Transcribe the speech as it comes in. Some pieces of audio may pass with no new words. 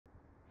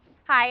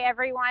Hi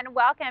everyone,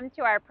 welcome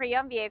to our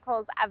pre-owned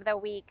vehicles of the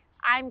week.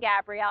 I'm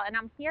Gabrielle and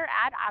I'm here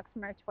at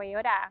Oxmoor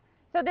Toyota.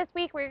 So this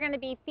week we're going to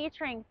be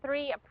featuring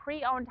 3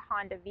 pre-owned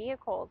Honda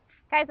vehicles.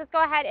 Guys, let's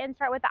go ahead and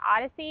start with the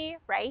Odyssey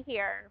right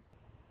here.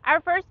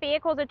 Our first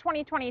vehicle is a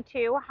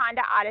 2022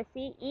 Honda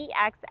Odyssey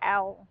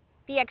EXL.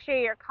 The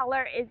exterior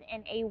color is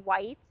in a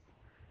white.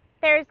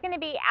 There's going to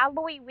be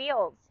alloy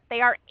wheels. They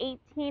are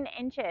 18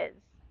 inches.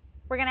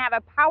 We're going to have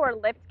a power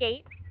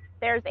liftgate.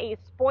 There's a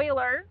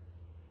spoiler.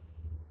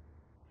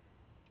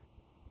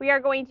 We are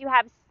going to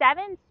have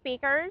 7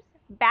 speakers,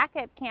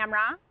 backup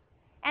camera,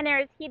 and there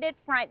is heated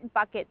front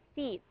bucket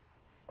seats.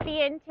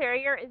 The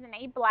interior is in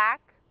a black.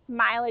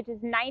 Mileage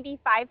is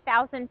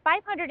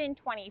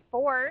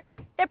 95,524.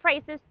 The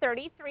price is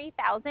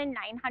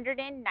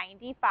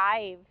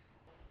 $33,995.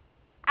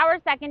 Our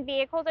second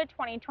vehicle is a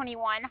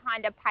 2021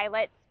 Honda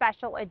Pilot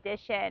Special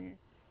Edition.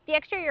 The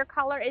exterior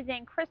color is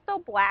in crystal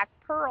black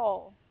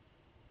pearl.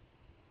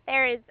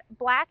 There is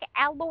black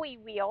alloy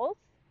wheels.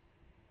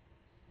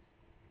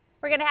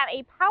 We're going to have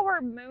a power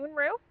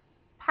moonroof,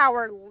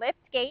 power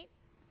liftgate.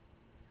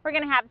 We're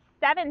going to have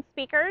 7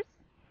 speakers,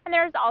 and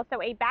there's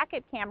also a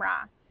backup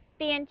camera.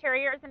 The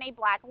interior is in a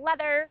black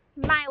leather.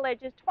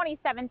 Mileage is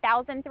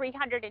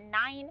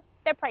 27,309.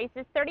 The price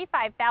is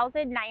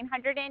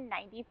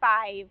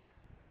 $35,995.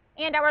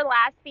 And our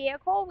last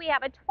vehicle, we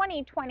have a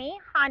 2020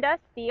 Honda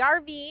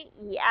CR-V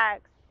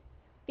EX.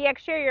 The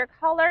exterior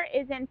color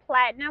is in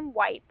platinum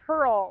white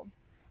pearl.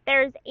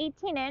 There's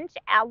 18-inch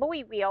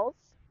alloy wheels.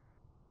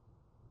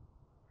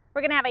 We're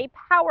going to have a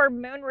power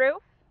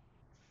moonroof,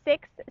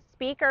 6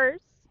 speakers.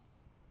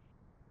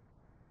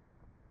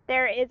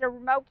 There is a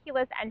remote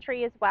keyless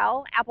entry as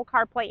well, Apple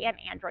CarPlay and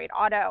Android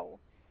Auto.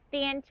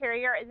 The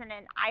interior is in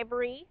an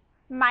ivory.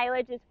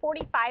 Mileage is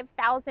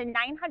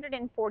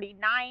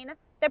 45,949.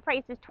 The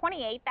price is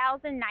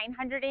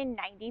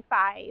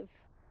 $28,995.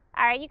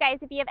 All right, you guys,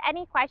 if you have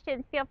any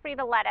questions, feel free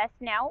to let us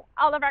know.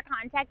 All of our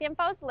contact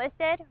info is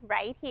listed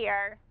right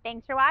here.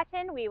 Thanks for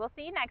watching. We will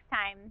see you next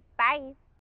time. Bye.